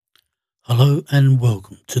Hello and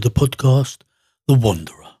welcome to the podcast, The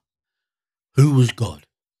Wanderer. Who was God?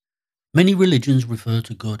 Many religions refer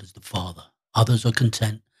to God as the Father. Others are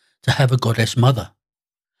content to have a goddess mother.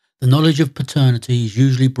 The knowledge of paternity is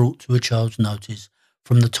usually brought to a child's notice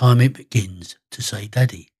from the time it begins to say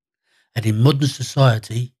daddy. And in modern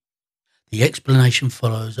society, the explanation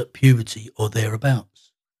follows at puberty or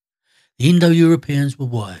thereabouts. The Indo-Europeans were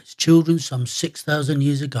wise. Children some 6,000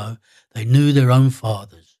 years ago, they knew their own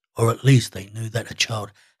fathers, or at least they knew that a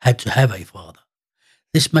child had to have a father.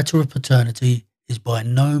 This matter of paternity is by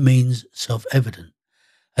no means self-evident,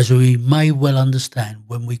 as we may well understand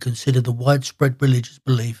when we consider the widespread religious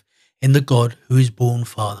belief in the God who is born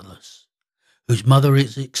fatherless, whose mother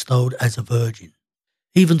is extolled as a virgin.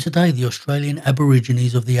 Even today, the Australian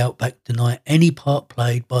Aborigines of the outback deny any part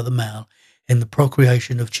played by the male in the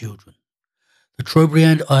procreation of children. The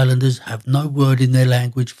Trobriand Islanders have no word in their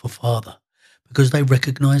language for father, because they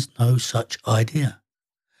recognise no such idea.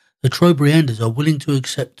 The Trobrianders are willing to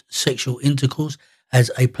accept sexual intercourse as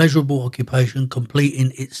a pleasurable occupation complete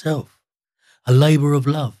in itself, a labour of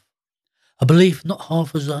love, a belief not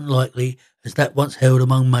half as unlikely as that once held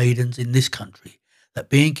among maidens in this country, that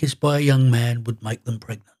being kissed by a young man would make them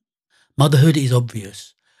pregnant. Motherhood is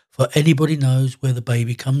obvious, for anybody knows where the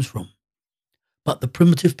baby comes from. But the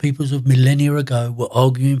primitive peoples of millennia ago were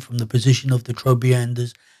arguing from the position of the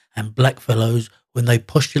Trobrianders and blackfellows when they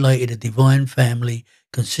postulated a divine family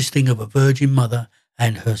consisting of a virgin mother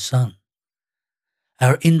and her son.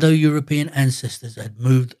 Our Indo-European ancestors had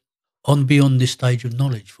moved on beyond this stage of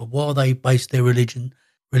knowledge, for while they based their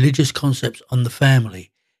religious concepts on the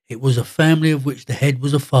family, it was a family of which the head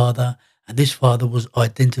was a father, and this father was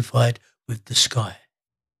identified with the sky.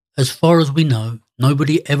 As far as we know,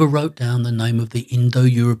 nobody ever wrote down the name of the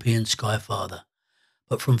Indo-European sky father,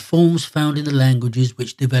 but from forms found in the languages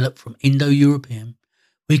which developed from Indo-European,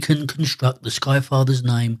 we can construct the sky father's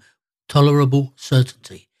name with tolerable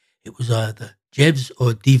certainty. It was either Jevs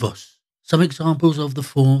or Divos. Some examples of the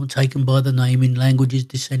form taken by the name in languages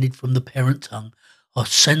descended from the parent tongue are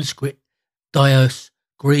Sanskrit, Dios,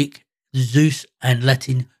 Greek, Zeus, and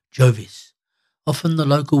Latin Jovis. Often the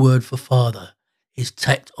local word for father is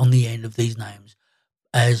tacked on the end of these names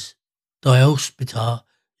as Diospiter,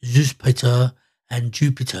 Zeuspiter, and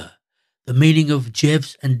Jupiter. The meaning of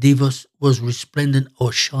Jevs and Divos was resplendent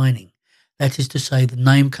or shining. That is to say, the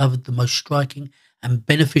name covered the most striking and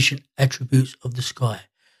beneficent attributes of the sky.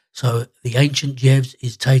 So the ancient Jevs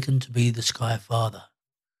is taken to be the sky father.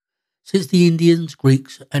 Since the Indians,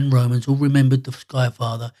 Greeks, and Romans all remembered the sky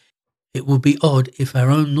father, it would be odd if our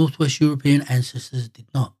own Northwest European ancestors did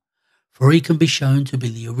not, for he can be shown to be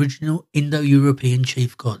the original Indo-European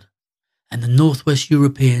chief god, and the Northwest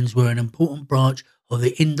Europeans were an important branch of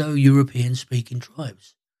the Indo-European speaking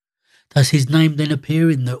tribes. Does his name then appear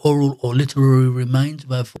in the oral or literary remains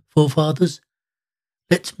of our forefathers?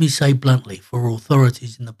 Let me say bluntly, for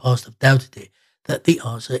authorities in the past have doubted it, that the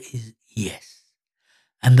answer is yes,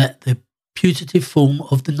 and that the putative form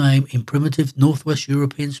of the name in primitive Northwest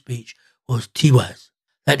European speech was Tiwaz.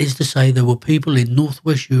 That is to say, there were people in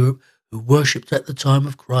Northwest Europe who worshipped at the time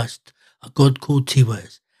of Christ a god called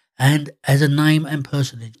Tiwaz, and as a name and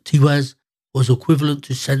personage, Tiwaz was equivalent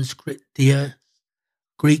to Sanskrit Dios,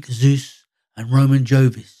 Greek Zeus, and Roman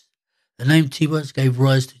Jovis. The name Tiwaz gave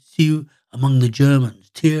rise to Tiu among the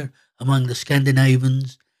Germans, Tyr among the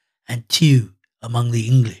Scandinavians, and Tiu among the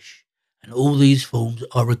English, and all these forms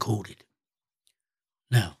are recorded.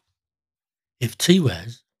 Now, if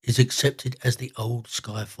Tiwaz is accepted as the old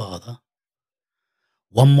sky father,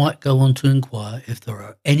 one might go on to inquire if there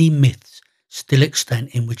are any myths still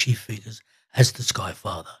extant in which he figures as the sky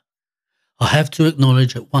father. I have to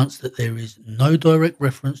acknowledge at once that there is no direct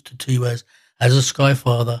reference to Tiwaz as a sky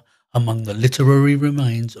father among the literary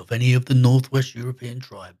remains of any of the Northwest European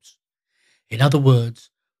tribes. In other words,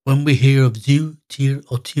 when we hear of Zu, Tyr,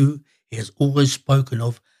 or Tu, he is always spoken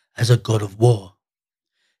of as a god of war.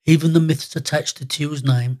 Even the myths attached to Tyr's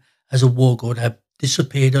name as a war god have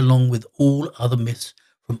disappeared along with all other myths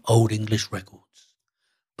from Old English records.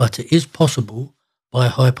 But it is possible, by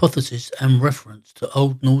hypothesis and reference to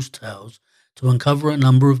Old Norse tales, to uncover a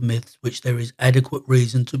number of myths which there is adequate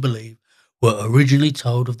reason to believe were originally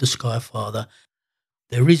told of the Sky Father.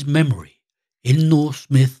 There is memory in Norse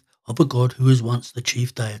myth of a god who was once the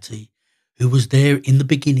chief deity, who was there in the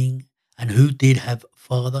beginning, and who did have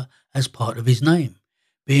father as part of his name,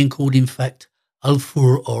 being called in fact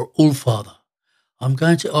Allfather or Allfather. I'm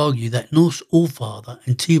going to argue that Norse Allfather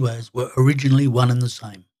and Tiwaz were originally one and the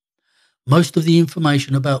same. Most of the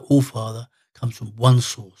information about Allfather comes from one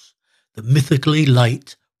source, the mythically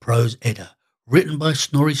late Prose Edda, written by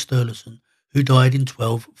Snorri Sturluson, who died in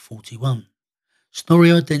 1241.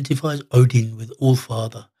 Snorri identifies Odin with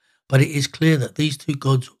Allfather, but it is clear that these two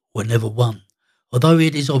gods were never one, although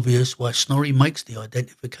it is obvious why Snorri makes the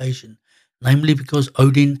identification, namely because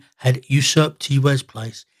Odin had usurped Tiwa's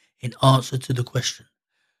place in answer to the question,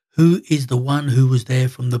 who is the one who was there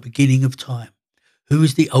from the beginning of time? Who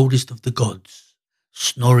is the oldest of the gods?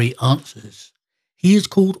 Snorri answers, he is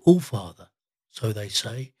called Allfather, so they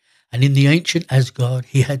say, and in the ancient Asgard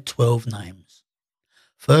he had 12 names.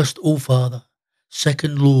 First Allfather,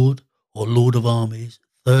 second Lord or Lord of Armies,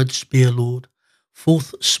 third Spear Lord,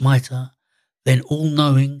 fourth Smiter, then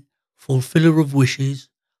All-Knowing, Fulfiller of Wishes,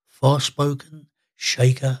 Far-Spoken,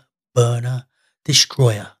 Shaker, Burner,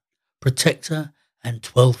 Destroyer, Protector, and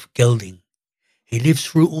 12th Gelding. He lives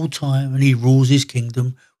through all time and he rules his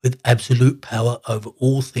kingdom with absolute power over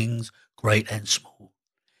all things great and small.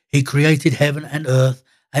 He created heaven and earth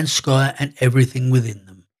and sky and everything within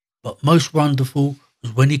them. But most wonderful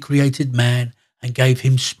was when he created man and gave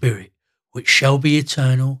him spirit, which shall be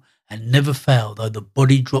eternal and never fail though the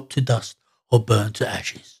body drop to dust or burn to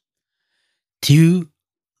ashes. Tew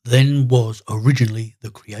then was originally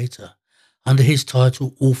the creator. Under his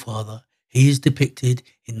title Allfather, he is depicted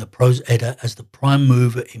in the Prose Edda as the prime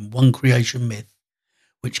mover in one creation myth,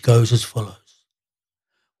 which goes as follows.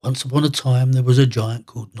 Once upon a time there was a giant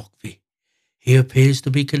called Nokvi. He appears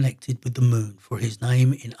to be connected with the moon, for his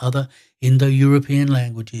name in other Indo-European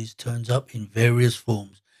languages turns up in various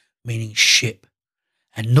forms, meaning ship,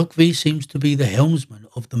 and Nokvi seems to be the helmsman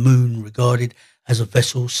of the moon, regarded as a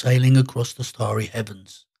vessel sailing across the starry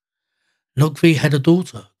heavens. Nokvi had a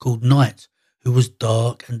daughter called Night, who was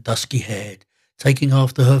dark and dusky-haired, taking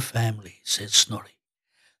after her family, says Snorri.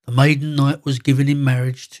 The maiden Night was given in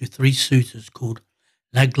marriage to 3 suitors called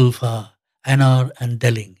Naglfar, Anar, and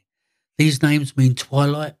Delling. These names mean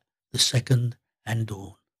twilight, the second, and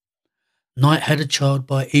dawn. Night had a child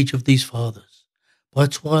by each of these fathers. By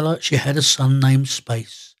twilight she had a son named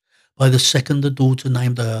Space, by the second a daughter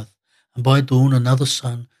named Earth, and by dawn another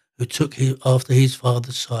son who took after his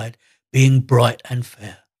father's side, being bright and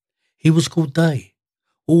fair. He was called Day.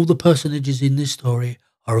 All the personages in this story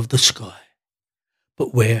are of the sky.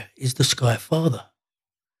 But where is the Sky Father?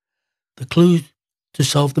 The clue to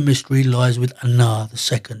solve the mystery lies with Anar the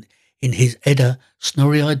second. In his Edda,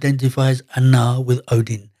 Snorri identifies Anar with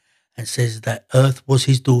Odin and says that Earth was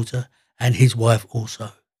his daughter and his wife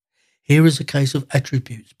also. Here is a case of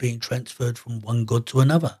attributes being transferred from one god to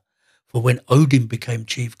another, for when Odin became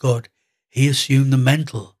chief god, he assumed the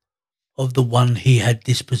mantle of the one he had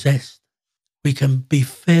dispossessed. We can be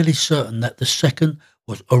fairly certain that the second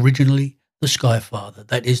was originally the Sky Father,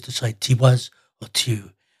 that is to say Tiwaz or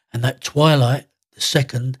Tew, and that twilight, the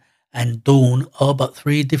second, and dawn are but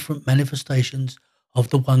 3 different manifestations of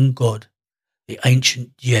the one god, the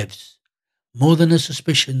ancient Yevs. More than a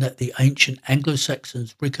suspicion that the ancient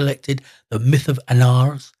Anglo-Saxons recollected the myth of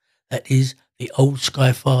Anar's, that is, the old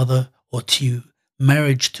Sky Father or Tew,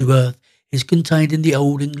 marriage to Earth, is contained in the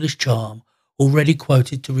Old English charm already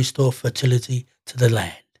quoted to restore fertility to the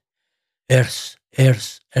land. Ers,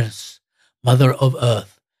 Ers, Ers, mother of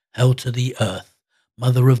earth, hail to the earth,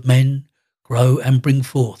 mother of men, grow and bring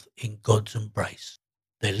forth in God's embrace.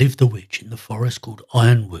 There lived a witch in the forest called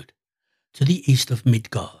Ironwood, to the east of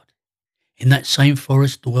Midgard. In that same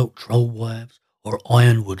forest dwelt troll wives, or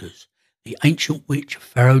Ironwooders, the ancient witch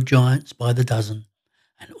pharaoh giants by the dozen,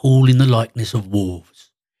 and all in the likeness of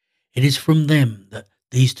wolves. It is from them that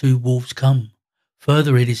these 2 wolves come.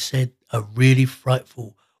 Further, it is said a really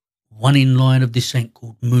frightful one in line of descent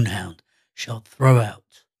called Moonhound shall throw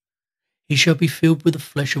out. He shall be filled with the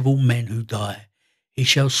flesh of all men who die. He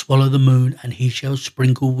shall swallow the moon, and he shall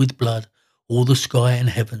sprinkle with blood all the sky and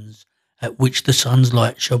heavens, at which the sun's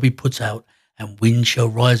light shall be put out, and wind shall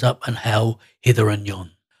rise up and howl hither and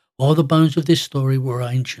yon. While the bones of this story were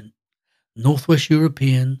ancient, Northwest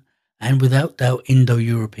European, and without doubt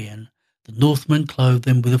Indo-European, the Northmen clothed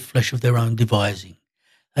them with a flesh of their own devising.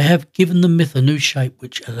 They have given the myth a new shape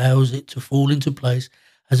which allows it to fall into place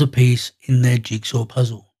as a piece in their jigsaw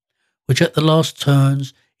puzzle, which at the last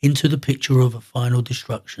turns into the picture of a final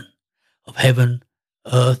destruction, of heaven,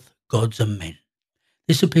 earth, gods and men.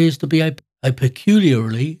 This appears to be a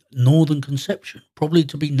peculiarly northern conception, probably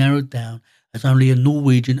to be narrowed down as only a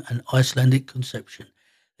Norwegian and Icelandic conception.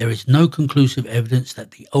 There is no conclusive evidence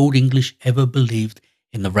that the Old English ever believed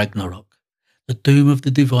in the Ragnarok, the doom of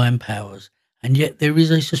the divine powers, and yet there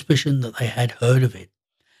is a suspicion that they had heard of it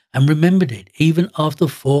and remembered it even after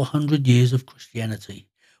 400 years of Christianity,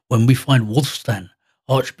 when we find Wulfstan,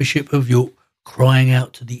 Archbishop of York, crying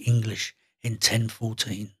out to the English in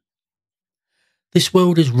 1014. This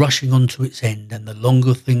world is rushing on to its end, and the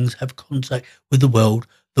longer things have contact with the world,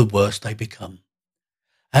 the worse they become.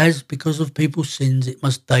 As, because of people's sins, it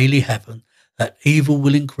must daily happen that evil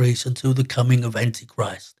will increase until the coming of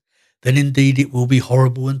Antichrist. Then indeed it will be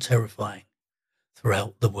horrible and terrifying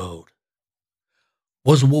throughout the world.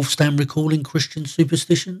 Was Wolfstam recalling Christian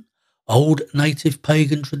superstition, old native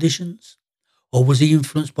pagan traditions, or was he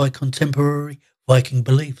influenced by contemporary Viking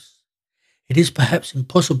beliefs? It is perhaps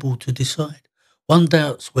impossible to decide. One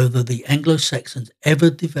doubts whether the Anglo-Saxons ever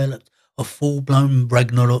developed a full-blown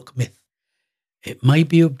Ragnarok myth. It may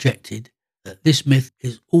be objected that this myth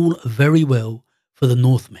is all very well for the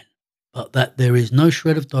Northmen, but that there is no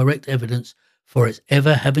shred of direct evidence for its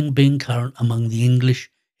ever having been current among the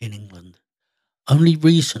English in England. Only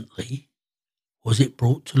recently was it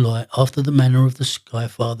brought to light, after the manner of the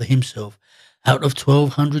Skyfather himself, out of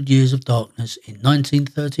 1200 years of darkness. In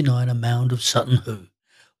 1939, a mound of Sutton Hoo,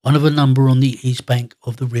 one of a number on the east bank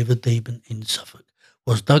of the River Deben in Suffolk,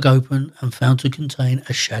 was dug open and found to contain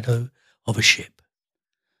a shadow of a ship.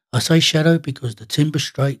 I say shadow because the timber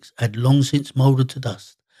strakes had long since mouldered to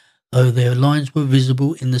dust, though their lines were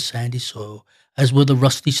visible in the sandy soil, as were the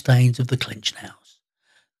rusty stains of the clench nails.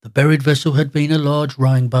 The buried vessel had been a large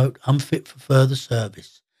rowing boat, unfit for further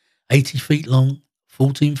service, 80 feet long,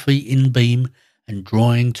 14 feet in beam, and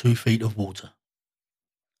drawing 2 feet of water.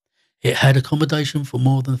 It had accommodation for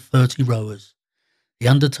more than 30 rowers. The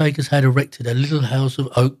undertakers had erected a little house of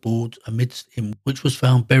oak boards, amidst in which was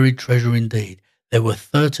found buried treasure indeed. There were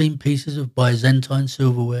 13 pieces of Byzantine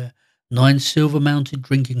silverware, 9 silver-mounted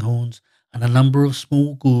drinking horns, and a number of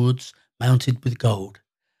small gourds mounted with gold.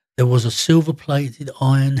 There was a silver-plated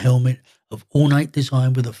iron helmet of ornate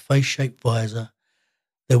design with a face-shaped visor.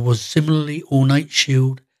 There was similarly ornate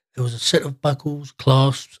shield. There was a set of buckles,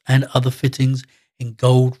 clasps, and other fittings in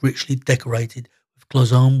gold, richly decorated with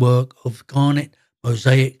cloisonne work of garnet,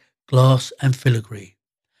 mosaic, glass, and filigree.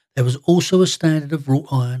 There was also a standard of wrought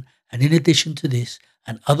iron, and in addition to this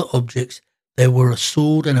and other objects, there were a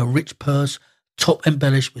sword and a rich purse, top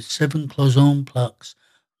embellished with 7 cloisonne plaques.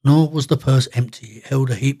 Nor was the purse empty. It held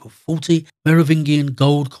a heap of 40 Merovingian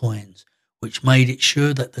gold coins, which made it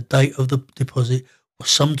sure that the date of the deposit was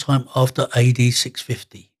sometime after AD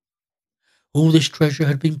 650. All this treasure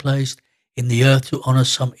had been placed in the earth to honour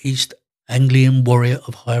some East Anglian warrior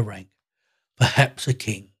of high rank, perhaps a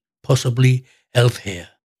king, possibly Allfather.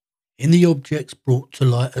 In the objects brought to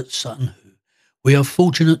light at Sutton Hoo, we are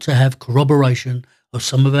fortunate to have corroboration of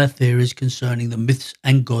some of our theories concerning the myths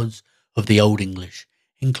and gods of the Old English,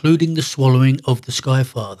 including the swallowing of the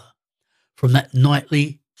Skyfather. From that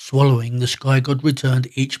nightly swallowing, the sky god returned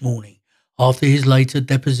each morning. After his later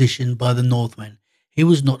deposition by the Northmen, he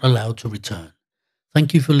was not allowed to return.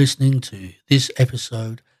 Thank you for listening to this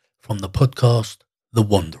episode from the podcast The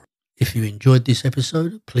Wanderer. If you enjoyed this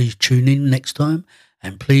episode, please tune in next time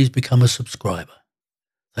and please become a subscriber.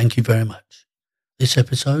 Thank you very much. This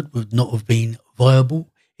episode would not have been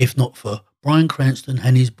viable if not for Bryan Cranston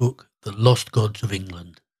and his book The Lost Gods of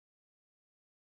England.